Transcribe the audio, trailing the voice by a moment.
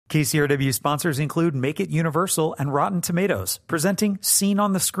KCRW sponsors include Make It Universal and Rotten Tomatoes, presenting Scene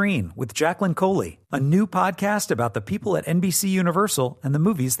on the Screen with Jacqueline Coley, a new podcast about the people at NBC Universal and the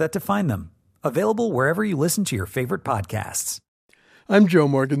movies that define them. Available wherever you listen to your favorite podcasts. I'm Joe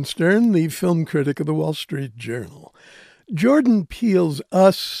Morgenstern, the film critic of the Wall Street Journal. Jordan Peele's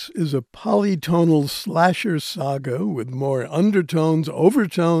Us is a polytonal slasher saga with more undertones,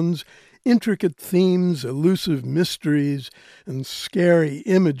 overtones, intricate themes, elusive mysteries, and scary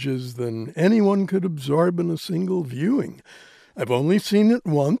images than anyone could absorb in a single viewing. I've only seen it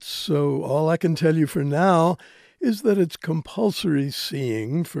once, so all I can tell you for now is that it's compulsory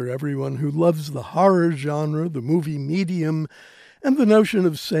seeing for everyone who loves the horror genre, the movie medium, and the notion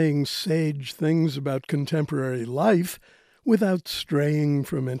of saying sage things about contemporary life without straying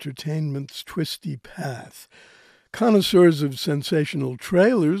from entertainment's twisty path. Connoisseurs of sensational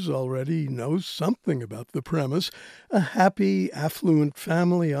trailers already know something about the premise. A happy, affluent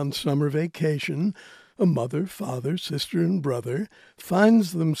family on summer vacation, a mother, father, sister, and brother,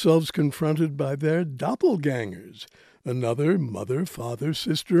 finds themselves confronted by their doppelgangers. Another mother, father,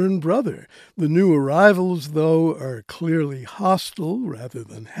 sister, and brother. The new arrivals, though, are clearly hostile rather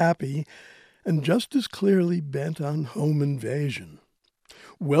than happy, and just as clearly bent on home invasion.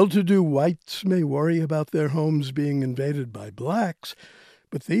 Well-to-do whites may worry about their homes being invaded by blacks,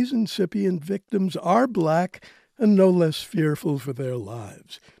 but these incipient victims are black and no less fearful for their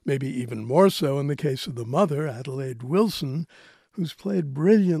lives. Maybe even more so in the case of the mother, Adelaide Wilson, who's played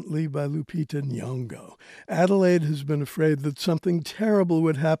brilliantly by Lupita Nyong'o. Adelaide has been afraid that something terrible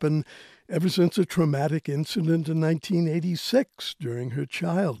would happen ever since a traumatic incident in 1986 during her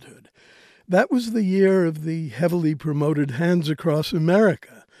childhood. That was the year of the heavily promoted Hands Across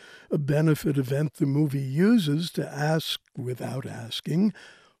America, a benefit event the movie uses to ask, without asking,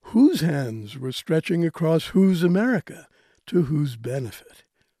 whose hands were stretching across whose America, to whose benefit.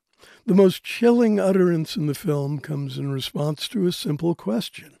 The most chilling utterance in the film comes in response to a simple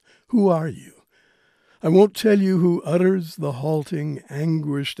question: who are you? I won't tell you who utters the halting,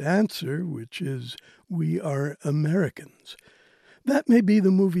 anguished answer, which is, we are Americans. That may be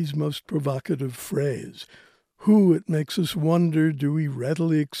the movie's most provocative phrase. Who, it makes us wonder, do we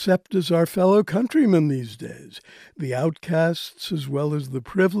readily accept as our fellow countrymen these days? The outcasts as well as the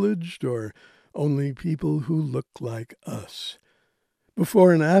privileged, or only people who look like us?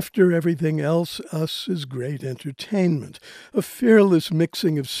 Before and after everything else, Us is great entertainment, a fearless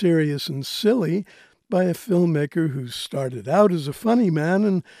mixing of serious and silly by a filmmaker who started out as a funny man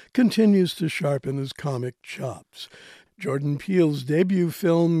and continues to sharpen his comic chops. Jordan Peele's debut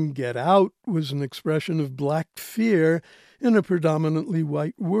film, Get Out, was an expression of black fear in a predominantly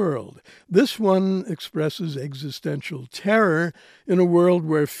white world. This one expresses existential terror in a world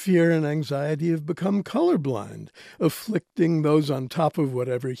where fear and anxiety have become colorblind, afflicting those on top of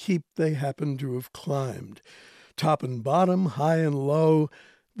whatever heap they happen to have climbed. Top and bottom, high and low,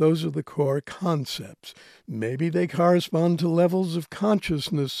 those are the core concepts. Maybe they correspond to levels of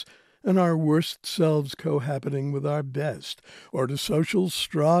consciousness and our worst selves cohabiting with our best, or to social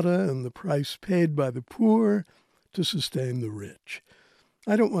strata and the price paid by the poor to sustain the rich.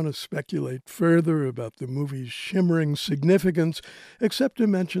 I don't want to speculate further about the movie's shimmering significance, except to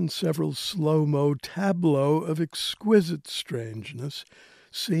mention several slow-mo tableaux of exquisite strangeness,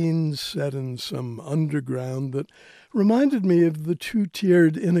 scenes set in some underground that reminded me of the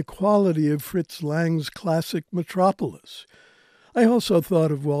two-tiered inequality of Fritz Lang's classic Metropolis. I also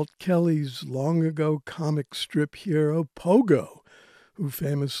thought of Walt Kelly's long-ago comic strip hero, Pogo, who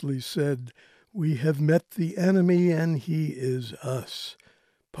famously said, "We have met the enemy and he is us."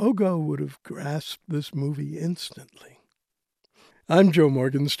 Pogo would have grasped this movie instantly. I'm Joe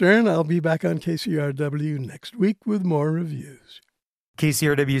Morgenstern. I'll be back on KCRW next week with more reviews.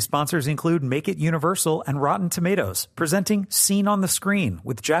 KCRW sponsors include Make It Universal and Rotten Tomatoes, presenting Scene on the Screen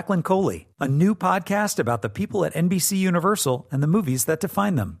with Jacqueline Coley, a new podcast about the people at NBC Universal and the movies that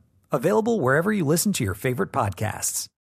define them. Available wherever you listen to your favorite podcasts.